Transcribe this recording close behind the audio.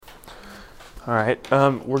All right,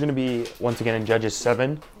 we're going to be once again in Judges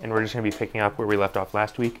 7, and we're just going to be picking up where we left off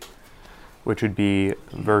last week, which would be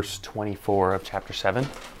verse 24 of chapter 7.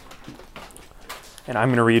 And I'm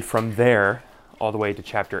going to read from there all the way to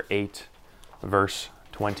chapter 8, verse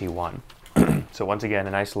 21. So once again,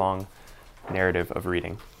 a nice long narrative of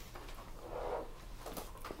reading.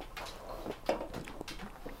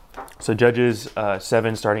 So Judges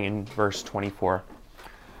 7, starting in verse 24.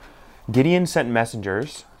 Gideon sent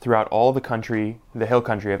messengers throughout all the hill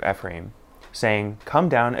country of Ephraim, saying, "Come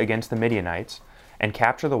down against the Midianites, and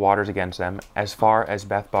capture the waters against them as far as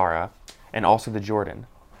Beth-barah, and also the Jordan."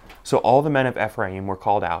 So all the men of Ephraim were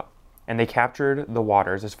called out, and they captured the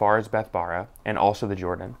waters as far as Beth-barah, and also the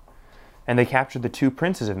Jordan. And they captured the two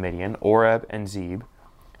princes of Midian, Oreb and Zeb,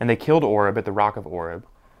 and they killed Oreb at the rock of Oreb,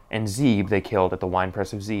 and Zeb they killed at the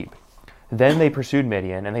winepress of Zeb. Then they pursued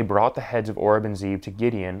Midian, and they brought the heads of Oreb and Zeb to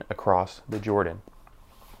Gideon across the Jordan.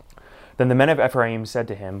 Then the men of Ephraim said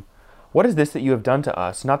to him, "What is this that you have done to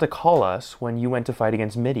us, not to call us when you went to fight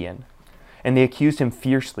against Midian?" And they accused him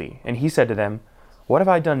fiercely, and he said to them, "What have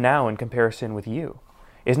I done now in comparison with you?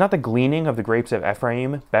 Is not the gleaning of the grapes of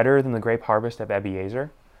Ephraim better than the grape harvest of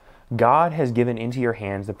Abiezer? God has given into your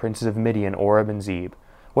hands the princes of Midian, Oreb and Zeb.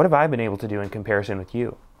 What have I been able to do in comparison with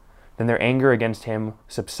you?" Then their anger against him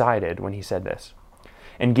subsided when he said this.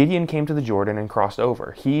 And Gideon came to the Jordan and crossed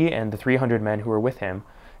over, he and the 300 men who were with him,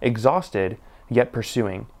 exhausted, yet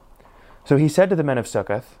pursuing. So he said to the men of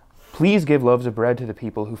Succoth, "Please give loaves of bread to the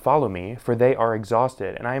people who follow me, for they are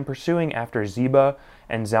exhausted, and I am pursuing after Zebah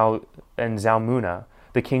and Zalmunna,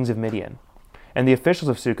 the kings of Midian." And the officials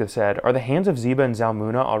of Succoth said, "Are the hands of Zebah and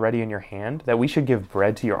Zalmunna already in your hand, that we should give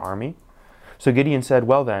bread to your army?" So Gideon said,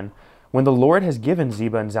 "Well then, when the Lord has given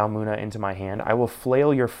Zebah and Zalmunna into my hand, I will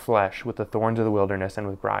flail your flesh with the thorns of the wilderness and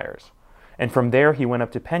with briars." And from there he went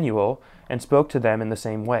up to Penuel and spoke to them in the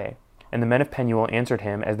same way. And the men of Penuel answered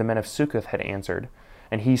him as the men of Succoth had answered.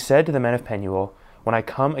 And he said to the men of Penuel, "When I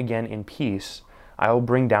come again in peace, I will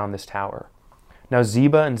bring down this tower." Now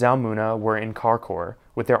Zebah and Zalmunna were in Karkor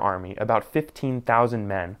with their army, about 15,000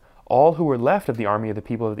 men, all who were left of the army of the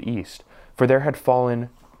people of the east, for there had fallen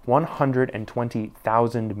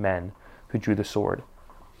 120,000 men who drew the sword.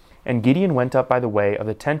 And Gideon went up by the way of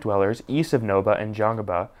the tent dwellers east of Nobah and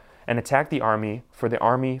Jongabah, and attacked the army, for the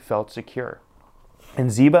army felt secure.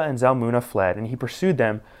 And Zebah and Zalmunna fled, and he pursued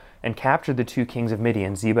them, and captured the two kings of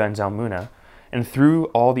Midian, Zebah and Zalmunna, and threw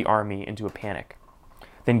all the army into a panic.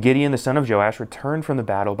 Then Gideon the son of Joash returned from the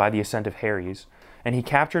battle by the ascent of Heres, and he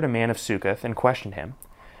captured a man of Succoth, and questioned him.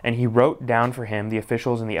 And he wrote down for him the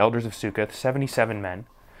officials and the elders of Succoth, 77 men.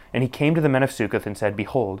 And he came to the men of Succoth and said,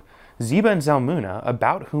 "Behold, Zebah and Zalmunna,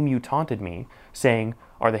 about whom you taunted me, saying,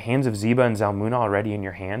 'Are the hands of Zebah and Zalmunna already in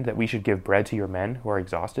your hand, that we should give bread to your men who are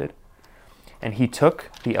exhausted?'" And he took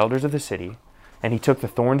the elders of the city, and he took the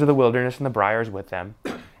thorns of the wilderness and the briars with them,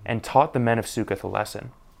 and taught the men of Succoth a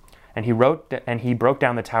lesson. And he broke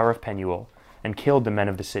down the tower of Penuel, and killed the men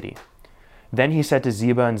of the city. Then he said to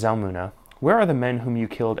Zebah and Zalmunna, "Where are the men whom you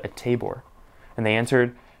killed at Tabor?" And they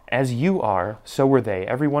answered, "As you are, so were they.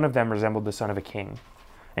 Every one of them resembled the son of a king."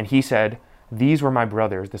 And he said, "These were my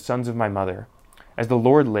brothers, the sons of my mother. As the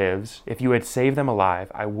Lord lives, if you had saved them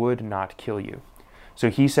alive, I would not kill you." So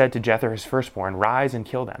he said to Jether his firstborn, "Rise and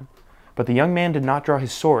kill them." But the young man did not draw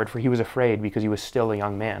his sword, for he was afraid, because he was still a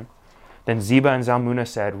young man. Then Zebah and Zalmunna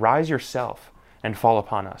said, "Rise yourself, and fall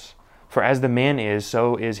upon us. For as the man is,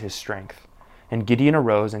 so is his strength." And Gideon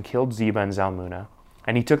arose and killed Zebah and Zalmunna.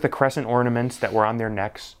 And he took the crescent ornaments that were on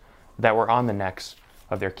the necks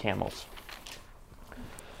of their camels.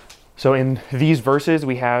 So in these verses,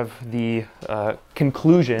 we have the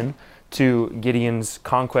conclusion to Gideon's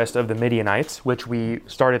conquest of the Midianites, which we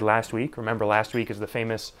started last week. Remember, last week is the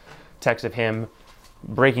famous text of him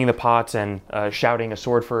breaking the pots and shouting, "A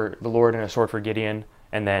sword for the Lord and a sword for Gideon,"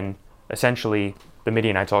 and then essentially the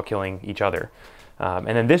Midianites all killing each other. And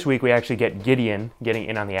then this week, we actually get Gideon getting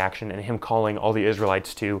in on the action and him calling all the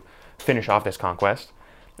Israelites to finish off this conquest.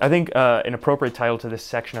 I think an appropriate title to this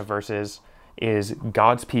section of verses is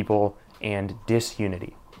God's People and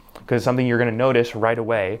Disunity. Because something you're going to notice right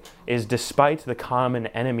away is, despite the common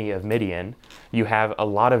enemy of Midian, you have a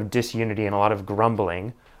lot of disunity and a lot of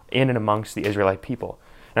grumbling in and amongst the Israelite people.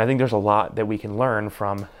 And I think there's a lot that we can learn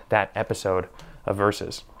from that episode of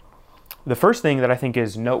verses. The first thing that I think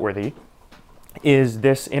is noteworthy is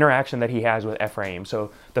this interaction that he has with Ephraim.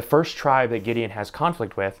 So the first tribe that Gideon has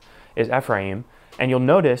conflict with is Ephraim, and you'll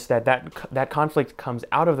notice that conflict comes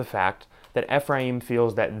out of the fact that Ephraim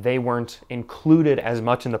feels that they weren't included as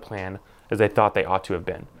much in the plan as they thought they ought to have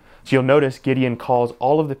been. So you'll notice Gideon calls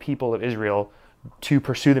all of the people of Israel to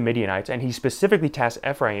pursue the Midianites, and he specifically tasks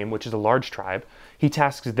Ephraim, which is a large tribe. He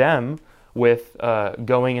tasks them with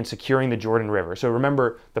going and securing the Jordan River. So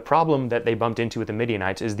remember, the problem that they bumped into with the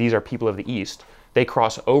Midianites is these are people of the east. They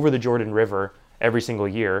cross over the Jordan River every single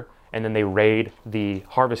year, and then they raid the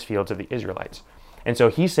harvest fields of the Israelites. And so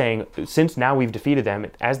he's saying, since now we've defeated them,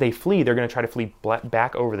 as they flee, they're going to try to flee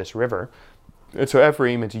back over this river. And so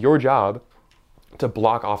Ephraim, it's your job to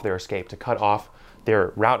block off their escape, to cut off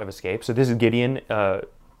their route of escape. So this is Gideon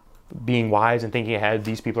being wise and thinking ahead.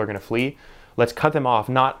 These people are going to flee. Let's cut them off,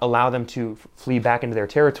 not allow them to flee back into their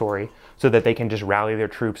territory so that they can just rally their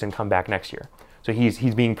troops and come back next year. So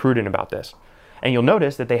he's being prudent about this. And you'll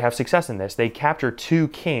notice that they have success in this. They capture 2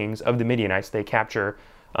 kings of the Midianites. They capture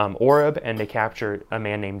Oreb, and they capture a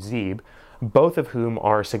man named Zeb, both of whom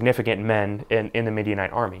are significant men in the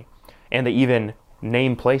Midianite army. And they even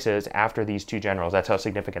name places after these 2 generals. That's how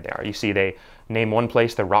significant they are. You see they name one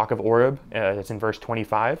place the Rock of Oreb, that's in verse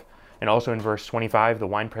 25, and also in verse 25, the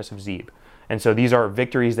winepress of Zeb. And so these are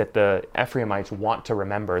victories that the Ephraimites want to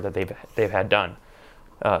remember that they've had done.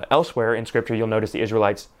 Elsewhere in Scripture, you'll notice the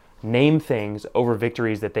Israelites name things over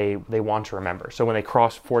victories that they want to remember. So when they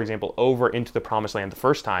cross, for example, over into the Promised Land the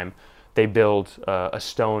first time, they build a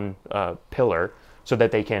stone pillar so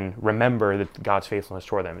that they can remember that God's faithfulness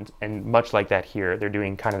toward them. And much like that here, they're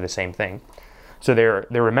doing kind of the same thing. So they're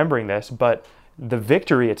remembering this, but the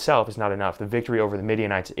victory itself is not enough. The victory over the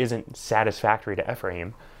Midianites isn't satisfactory to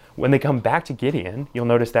Ephraim. When they come back to Gideon, you'll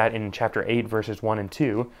notice that in chapter 8, verses 1 and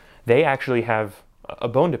 2, they actually have a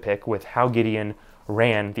bone to pick with how Gideon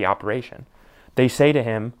ran the operation. They say to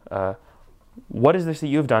him, what is this that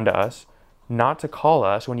you have done to us, not to call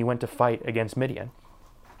us when you went to fight against Midian?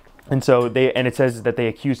 And so it says that they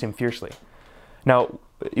accused him fiercely. Now,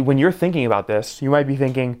 when you're thinking about this, you might be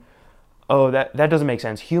thinking, oh, that doesn't make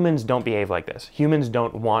sense. Humans don't behave like this. Humans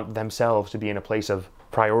don't want themselves to be in a place of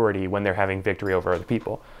priority when they're having victory over other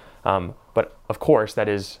people. But of course, that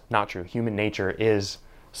is not true. Human nature is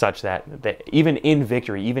such that even in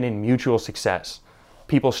victory, even in mutual success,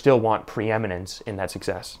 people still want preeminence in that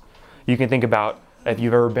success. You can think about if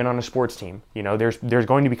you've ever been on a sports team, there's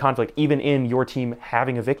going to be conflict. Even in your team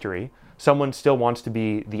having a victory, someone still wants to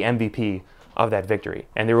be the MVP of that victory.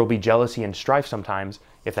 And there will be jealousy and strife sometimes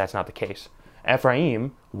if that's not the case.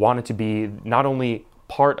 Ephraim wanted to be not only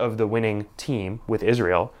part of the winning team with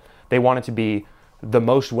Israel, they wanted to be the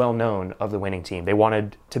most well-known of the winning team. They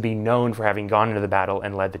wanted to be known for having gone into the battle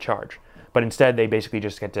and led the charge. But instead, they basically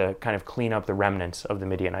just get to kind of clean up the remnants of the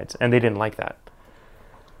Midianites, and they didn't like that.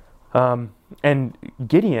 And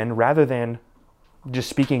Gideon, rather than just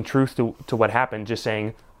speaking truth to what happened, just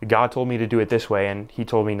saying, God told me to do it this way, and he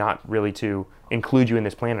told me not really to include you in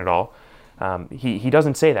this plan at all, he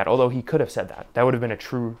doesn't say that, although he could have said that. That would have been a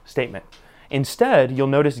true statement. Instead, you'll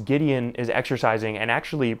notice Gideon is exercising an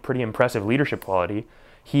actually pretty impressive leadership quality.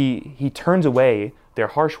 He turns away their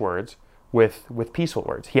harsh words with peaceful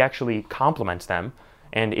words. He actually compliments them,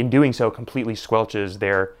 and in doing so completely squelches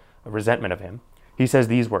their resentment of him. He says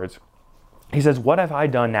these words. He says, what have I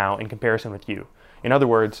done now in comparison with you? In other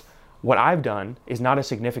words, what I've done is not as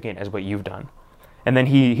significant as what you've done. And then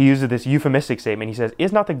he uses this euphemistic statement. He says,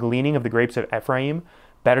 is not the gleaning of the grapes of Ephraim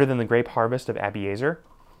better than the grape harvest of Abiezer?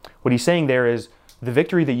 What he's saying there is the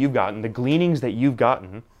victory that you've gotten, the gleanings that you've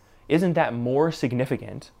gotten, isn't that more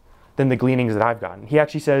significant than the gleanings that I've gotten? He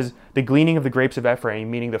actually says the gleaning of the grapes of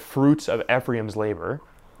Ephraim, meaning the fruits of Ephraim's labor,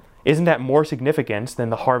 isn't that more significant than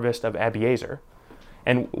the harvest of Abiezer?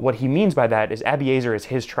 And what he means by that is Abiezer is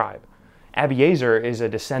his tribe. Abiezer is a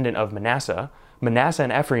descendant of Manasseh. Manasseh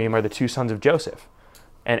and Ephraim are the 2 sons of Joseph.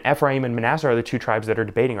 And Ephraim and Manasseh are the 2 tribes that are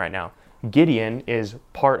debating right now. Gideon is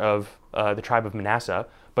part of the tribe of Manasseh,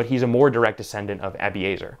 but he's a more direct descendant of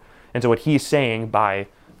Abiezer. And so what he's saying by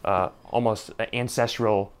almost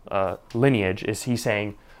ancestral lineage is he's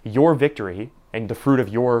saying your victory and the fruit of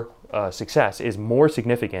your success is more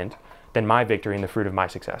significant than my victory and the fruit of my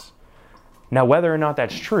success. Now, whether or not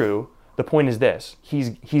that's true, the point is this.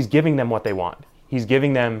 He's giving them what they want. He's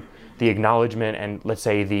giving them the acknowledgement and, let's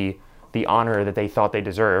say, the honor that they thought they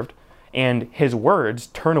deserved. And his words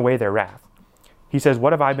turn away their wrath. He says,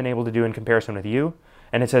 what have I been able to do in comparison with you?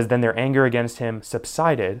 And it says, then their anger against him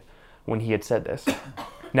subsided when he had said this.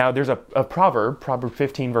 Now, there's a proverb, Proverb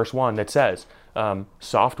 15, verse 1, that says,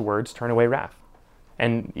 soft words turn away wrath.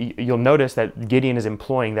 And you'll notice that Gideon is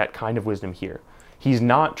employing that kind of wisdom here. He's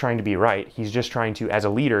not trying to be right. He's just trying to, as a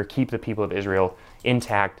leader, keep the people of Israel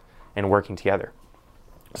intact and working together.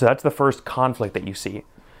 So that's the first conflict that you see.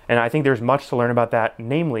 And I think there's much to learn about that,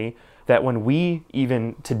 namely that when we,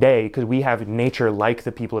 even today, because we have nature like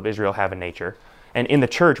the people of Israel have a nature, And in the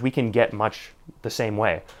church, we can get much the same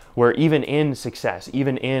way, where even in success,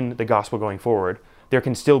 even in the gospel going forward, there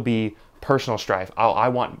can still be personal strife. I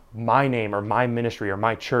want my name or my ministry or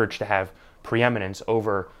my church to have preeminence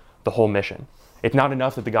over the whole mission. It's not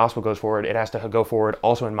enough that the gospel goes forward. It has to go forward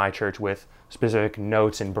also in my church with specific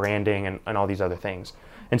notes and branding and all these other things.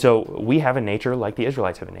 And so we have a nature like the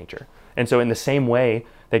Israelites have a nature. And so in the same way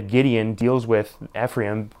that Gideon deals with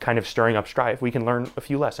Ephraim kind of stirring up strife, we can learn a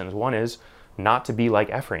few lessons. One is not to be like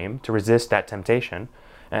Ephraim, to resist that temptation.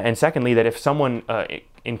 And secondly, that if someone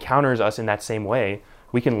encounters us in that same way,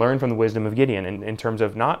 we can learn from the wisdom of Gideon in terms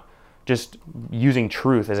of not just using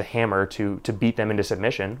truth as a hammer to beat them into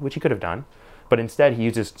submission, which he could have done, but instead he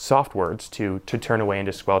uses soft words to turn away and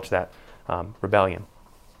to squelch that rebellion.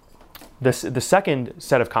 The second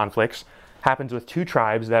set of conflicts happens with two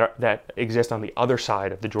tribes that exist on the other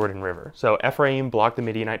side of the Jordan River. So Ephraim blocked the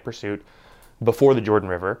Midianite pursuit before the Jordan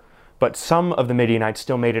River, but some of the Midianites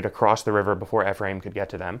still made it across the river before Ephraim could get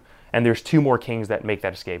to them. And there's two more kings that make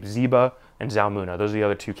that escape, Zebah and Zalmunna. Those are the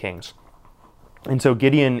other two kings. And so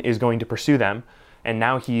Gideon is going to pursue them, and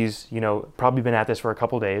now he's, probably been at this for a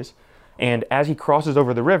couple days. And as he crosses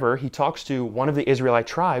over the river, he talks to one of the Israelite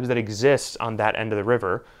tribes that exists on that end of the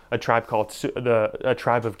river, a tribe called a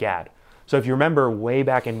tribe of Gad. So if you remember way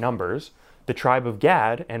back in Numbers, the tribe of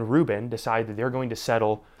Gad and Reuben decide that they're going to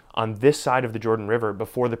settle on this side of the Jordan River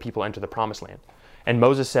before the people enter the Promised Land. And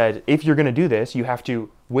Moses said, if you're going to do this, you have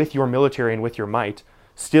to, with your military and with your might,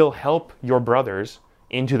 still help your brothers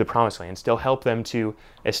into the Promised Land, still help them to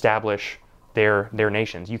establish their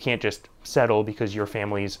nations. You can't just settle because your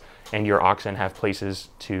families and your oxen have places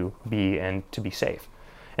to be and to be safe.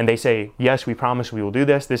 And they say, yes, we promise we will do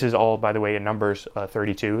this. This is all, by the way, in Numbers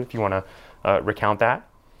 32, if you want to recount that.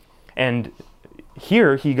 And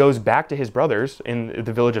here he goes back to his brothers in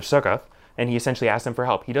the village of Succoth, and he essentially asks them for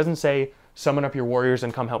help. He doesn't say, summon up your warriors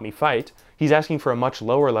and come help me fight. He's asking for a much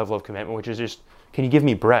lower level of commitment, which is just, can you give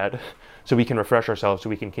me bread so we can refresh ourselves so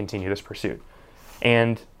we can continue this pursuit?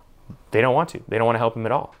 And they don't want to. They don't want to help him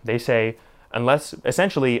at all. They say, unless,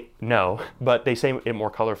 essentially, no, but they say it more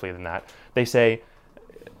colorfully than that. They say,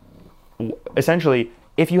 essentially,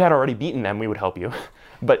 if you had already beaten them, we would help you.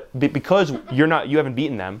 But because you haven't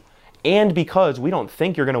beaten them, and because we don't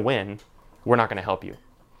think you're going to win, we're not going to help you.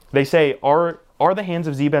 They say, are the hands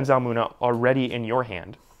of Zebah and Zalmunna already in your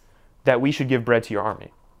hand that we should give bread to your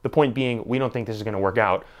army? The point being, we don't think this is going to work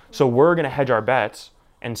out, so we're going to hedge our bets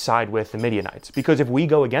and side with the Midianites. Because if we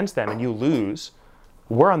go against them and you lose,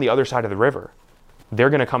 we're on the other side of the river. They're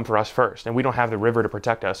going to come for us first, and we don't have the river to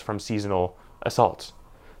protect us from seasonal assaults.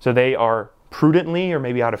 So they are prudently, or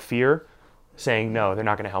maybe out of fear, saying no, they're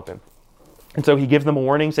not going to help him. And so he gives them a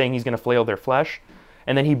warning saying he's going to flail their flesh.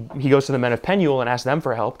 And then he goes to the men of Penuel and asks them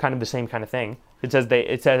for help, kind of the same kind of thing. It says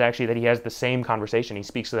actually that he has the same conversation. He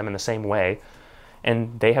speaks to them in the same way,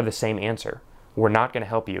 and they have the same answer. We're not going to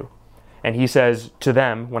help you. And he says to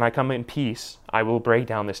them, when I come in peace, I will break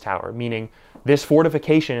down this tower. Meaning, this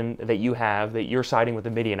fortification that you have, that you're siding with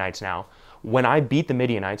the Midianites now, when I beat the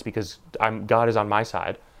Midianites, because God is on my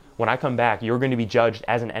side, when I come back, you're going to be judged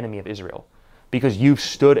as an enemy of Israel. Because you've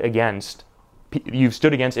stood against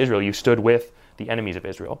Israel. You've stood with the enemies of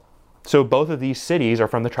Israel. So both of these cities are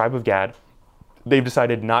from the tribe of Gad. They've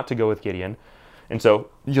decided not to go with Gideon. And so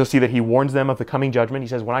you'll see that he warns them of the coming judgment. He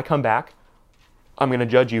says, when I come back, I'm going to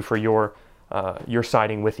judge you for your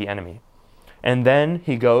siding with the enemy. And then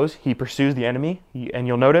he pursues the enemy. And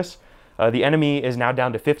you'll notice the enemy is now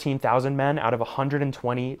down to 15,000 men out of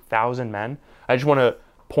 120,000 men. I just want to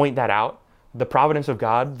point that out. The providence of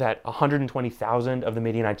God that 120,000 of the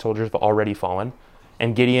Midianite soldiers have already fallen,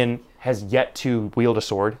 and Gideon has yet to wield a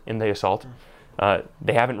sword in the assault.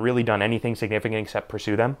 They haven't really done anything significant except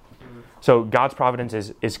pursue them. So God's providence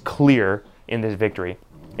is clear in this victory.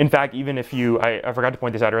 In fact, even if I forgot to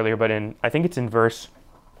point this out earlier, but I think it's in verse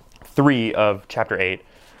 3 of chapter 8,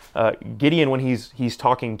 Gideon, when he's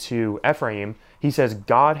talking to Ephraim, he says,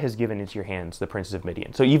 God has given into your hands the princes of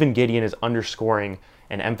Midian. So even Gideon is underscoring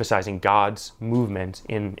and emphasizing God's movement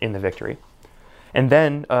in the victory. And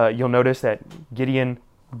then you'll notice that Gideon,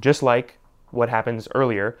 just like what happens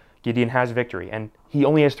earlier, Gideon has victory. And he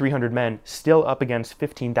only has 300 men, still up against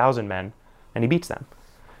 15,000 men, and he beats them.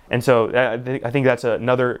 And so I think that's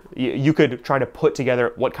another, you could try to put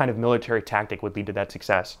together what kind of military tactic would lead to that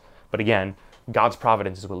success. But again, God's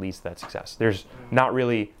providence is what leads to that success. There's not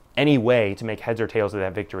really any way to make heads or tails of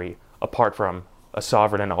that victory apart from a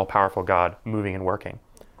sovereign and all-powerful God moving and working.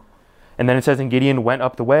 And then it says, and Gideon went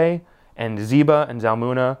up the way, and Zebah and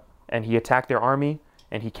Zalmunna, and he attacked their army,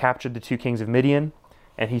 and he captured the two kings of Midian,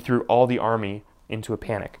 and he threw all the army into a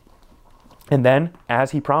panic. And then,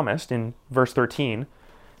 as he promised in verse 13,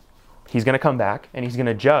 he's going to come back and he's going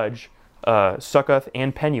to judge Succoth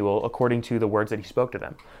and Penuel according to the words that he spoke to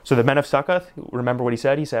them. So the men of Succoth, remember what he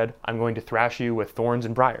said? He said, I'm going to thrash you with thorns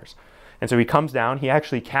and briars. And so he comes down, he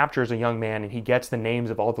actually captures a young man and he gets the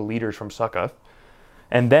names of all the leaders from Succoth.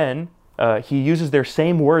 And then he uses their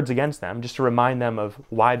same words against them just to remind them of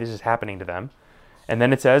why this is happening to them. And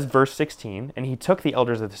then it says, verse 16, and he took the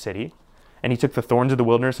elders of the city, and he took the thorns of the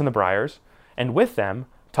wilderness and the briars, and with them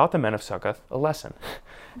taught the men of Succoth a lesson.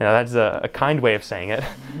 Now that's a kind way of saying it.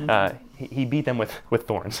 He beat them with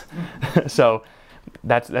thorns. So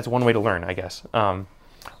that's one way to learn, I guess.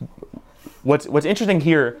 What's interesting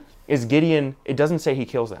here is Gideon, it doesn't say he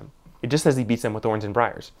kills them. It just says he beats them with thorns and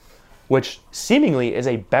briars, which seemingly is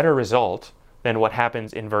a better result than what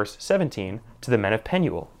happens in verse 17 to the men of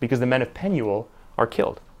Penuel, because the men of Penuel are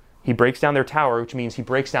killed. He breaks down their tower, which means he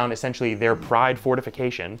breaks down essentially their pride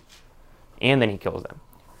fortification, and then he kills them.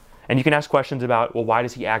 And you can ask questions about, well, why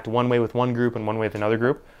does he act one way with one group and one way with another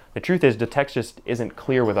group? The truth is the text just isn't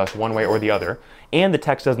clear with us one way or the other, and the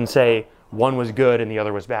text doesn't say one was good and the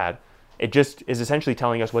other was bad. It just is essentially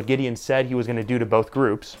telling us what Gideon said he was going to do to both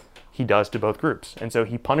groups, he does to both groups. And so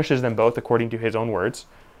he punishes them both according to his own words.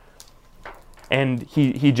 And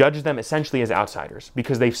he judges them essentially as outsiders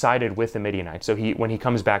because they've sided with the Midianites. So when he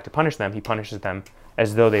comes back to punish them, he punishes them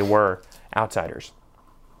as though they were outsiders.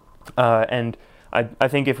 And I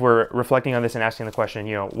think if we're reflecting on this and asking the question,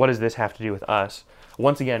 what does this have to do with us?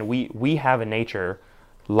 Once again, we have a nature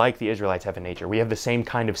like the Israelites have a nature. We have the same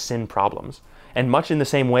kind of sin problems. And much in the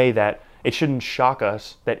same way that it shouldn't shock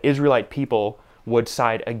us that Israelite people would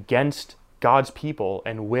side against God's people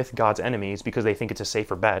and with God's enemies because they think it's a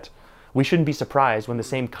safer bet, we shouldn't be surprised when the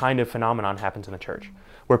same kind of phenomenon happens in the church,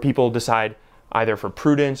 where people decide either for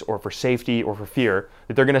prudence or for safety or for fear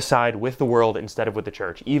that they're going to side with the world instead of with the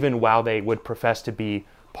church, even while they would profess to be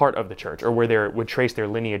part of the church, or where they would trace their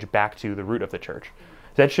lineage back to the root of the church.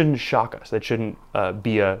 That shouldn't shock us. That shouldn't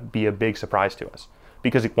be a big surprise to us,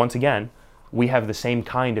 because once again, we have the same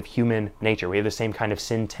kind of human nature. We have the same kind of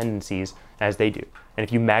sin tendencies as they do. And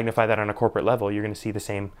if you magnify that on a corporate level, you're going to see the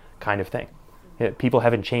same kind of thing. People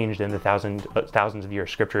haven't changed in the thousands of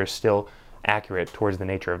years. Scripture is still accurate towards the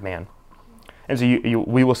nature of man. And so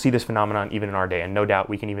we will see this phenomenon even in our day. And no doubt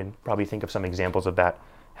we can even probably think of some examples of that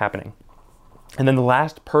happening. And then the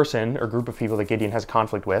last person or group of people that Gideon has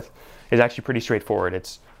conflict with is actually pretty straightforward.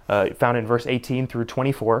 It's found in verse 18 through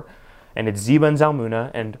 24. And it's Zebah and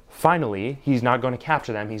Zalmunna, and finally, he's not going to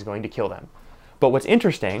capture them, he's going to kill them. But what's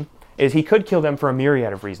interesting is he could kill them for a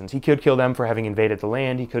myriad of reasons. He could kill them for having invaded the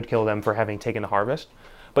land, he could kill them for having taken the harvest.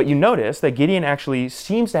 But you notice that Gideon actually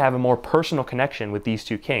seems to have a more personal connection with these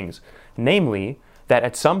two kings, namely that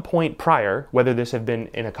at some point prior, whether this have been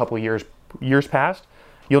in a couple years past,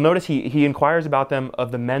 you'll notice he inquires about them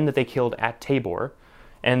of the men that they killed at Tabor,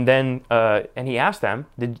 and then and he asks them,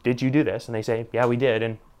 did you do this? And they say, yeah, we did,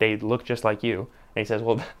 and they look just like you. And he says,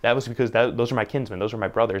 well, that was because those are my kinsmen, those are my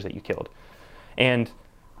brothers that you killed. And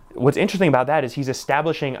what's interesting about that is he's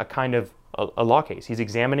establishing a kind of a law case. He's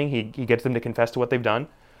examining, he gets them to confess to what they've done.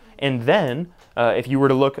 And then, if you were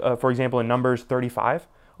to look, for example, in Numbers 35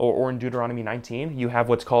 or in Deuteronomy 19, you have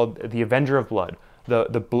what's called the avenger of blood.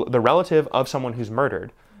 The relative of someone who's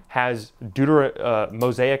murdered has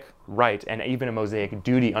Mosaic right and even a Mosaic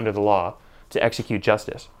duty under the law to execute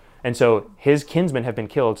justice. And so his kinsmen have been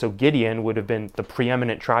killed, so Gideon would have been the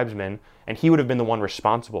preeminent tribesman, and he would have been the one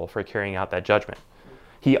responsible for carrying out that judgment.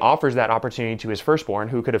 He offers that opportunity to his firstborn,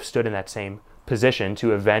 who could have stood in that same position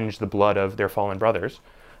to avenge the blood of their fallen brothers.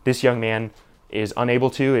 This young man is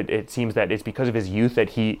unable to. It seems that it's because of his youth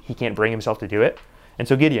that he can't bring himself to do it. And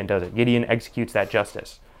so Gideon does it. Gideon executes that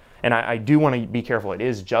justice. And I do want to be careful. It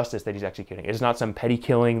is justice that he's executing. It is not some petty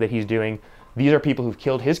killing that he's doing. These are people who've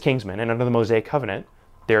killed his kinsmen, and under the Mosaic covenant,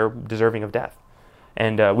 they're deserving of death.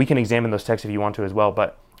 And we can examine those texts if you want to as well.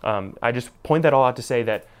 But I just point that all out to say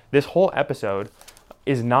that this whole episode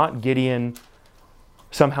is not Gideon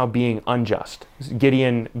somehow being unjust.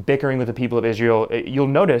 Gideon bickering with the people of Israel. You'll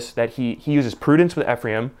notice that he uses prudence with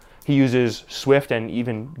Ephraim. He uses swift and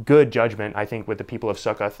even good judgment, I think, with the people of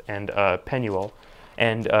Succoth and Penuel.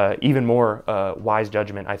 And even more wise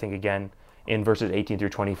judgment, I think, again, in verses 18 through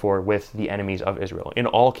 24 with the enemies of Israel. In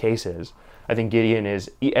all cases, I think Gideon is,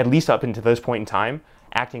 at least up until this point in time,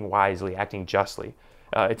 acting wisely, acting justly.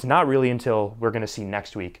 It's not really until we're going to see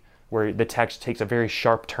next week where the text takes a very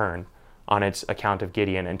sharp turn on its account of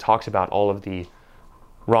Gideon and talks about all of the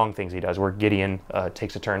wrong things he does, where Gideon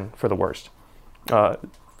takes a turn for the worst.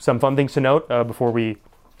 Some fun things to note before we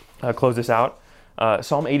close this out.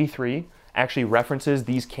 Psalm 83 actually references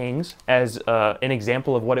these kings as an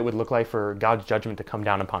example of what it would look like for God's judgment to come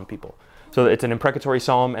down upon people. So it's an imprecatory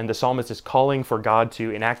psalm, and the psalmist is calling for God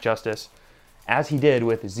to enact justice, as he did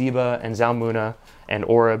with Zebah and Zalmunna and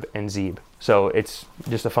Oreb and Zeb. So it's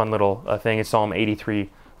just a fun little thing. It's Psalm 83,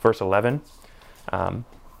 verse 11. So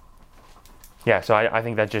I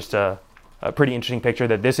think that's just a pretty interesting picture,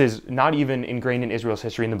 that this is not even ingrained in Israel's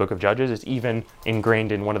history in the book of Judges. It's even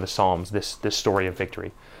ingrained in one of the Psalms, this story of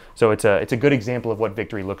victory. So it's a good example of what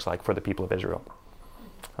victory looks like for the people of Israel.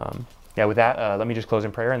 With that, let me just close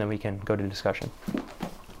in prayer, and then we can go to discussion.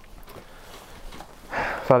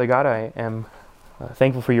 Father God, I am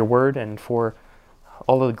thankful for your word and for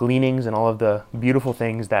all of the gleanings and all of the beautiful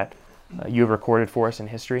things that you have recorded for us in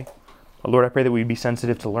history. Lord, I pray that we'd be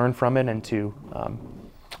sensitive to learn from it and to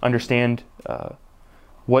understand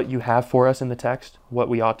what you have for us in the text, what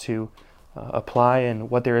we ought to apply, and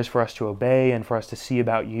what there is for us to obey and for us to see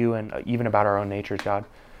about you and even about our own natures, God.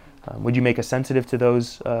 Would you make us sensitive to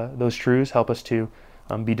those truths? Help us to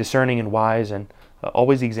be discerning and wise, and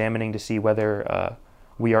always examining to see whether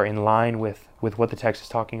we are in line with what the text is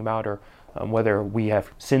talking about, or whether we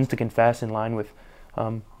have sins to confess in line with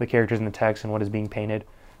the characters in the text and what is being painted.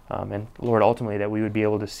 And Lord, ultimately, that we would be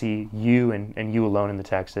able to see you and you alone in the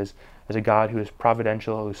text as a God who is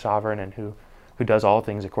providential, who is sovereign, and who does all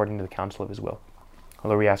things according to the counsel of his will.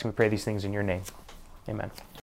 Lord, we ask and we pray these things in your name. Amen.